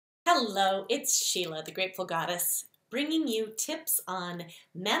Hello, it's Sheila, the Grateful Goddess, bringing you tips on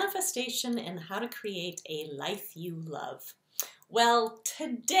manifestation and how to create a life you love. Well,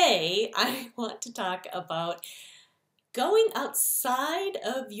 today I want to talk about going outside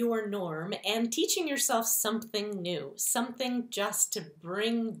of your norm and teaching yourself something new, something just to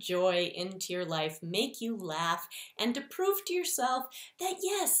bring joy into your life, make you laugh, and to prove to yourself that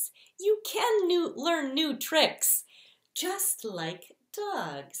yes, you can learn new tricks, just like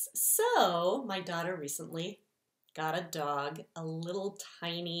dogs. So my daughter recently got a dog, a little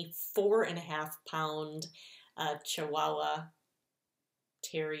tiny 4.5 pound Chihuahua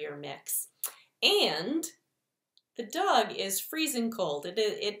Terrier mix. And the dog is freezing cold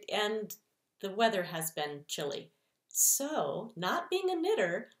and the weather has been chilly. So, not being a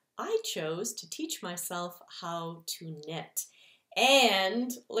knitter, I chose to teach myself how to knit.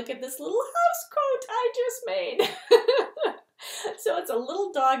 And look at this little house coat I just made. So it's a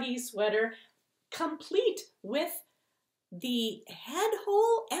little doggy sweater, complete with the head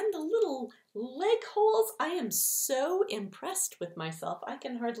hole and the little leg holes. I am so impressed with myself, I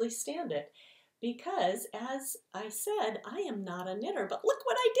can hardly stand it. Because, as I said, I am not a knitter, but look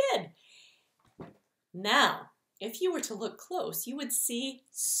what I did. Now, if you were to look close, you would see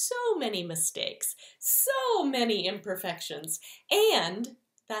so many mistakes, so many imperfections, and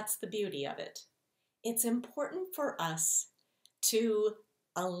that's the beauty of it. It's important for us to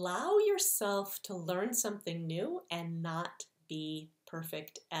allow yourself to learn something new and not be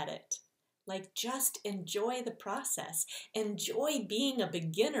perfect at it. Like, just enjoy the process. Enjoy being a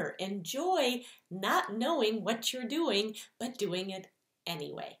beginner. Enjoy not knowing what you're doing, but doing it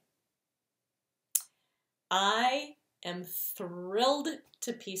anyway. I am thrilled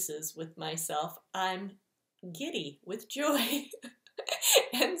to pieces with myself. I'm giddy with joy.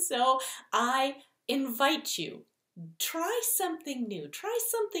 And so I invite you, try something new. Try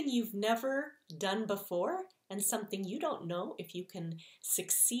something you've never done before and something you don't know if you can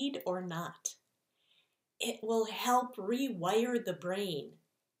succeed or not. It will help rewire the brain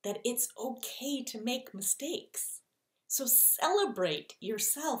that it's okay to make mistakes. So celebrate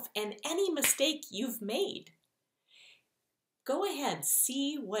yourself and any mistake you've made. Go ahead,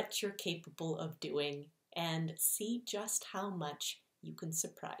 see what you're capable of doing and see just how much you can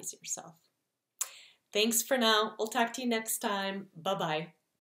surprise yourself. Thanks for now. We'll talk to you next time. Bye-bye.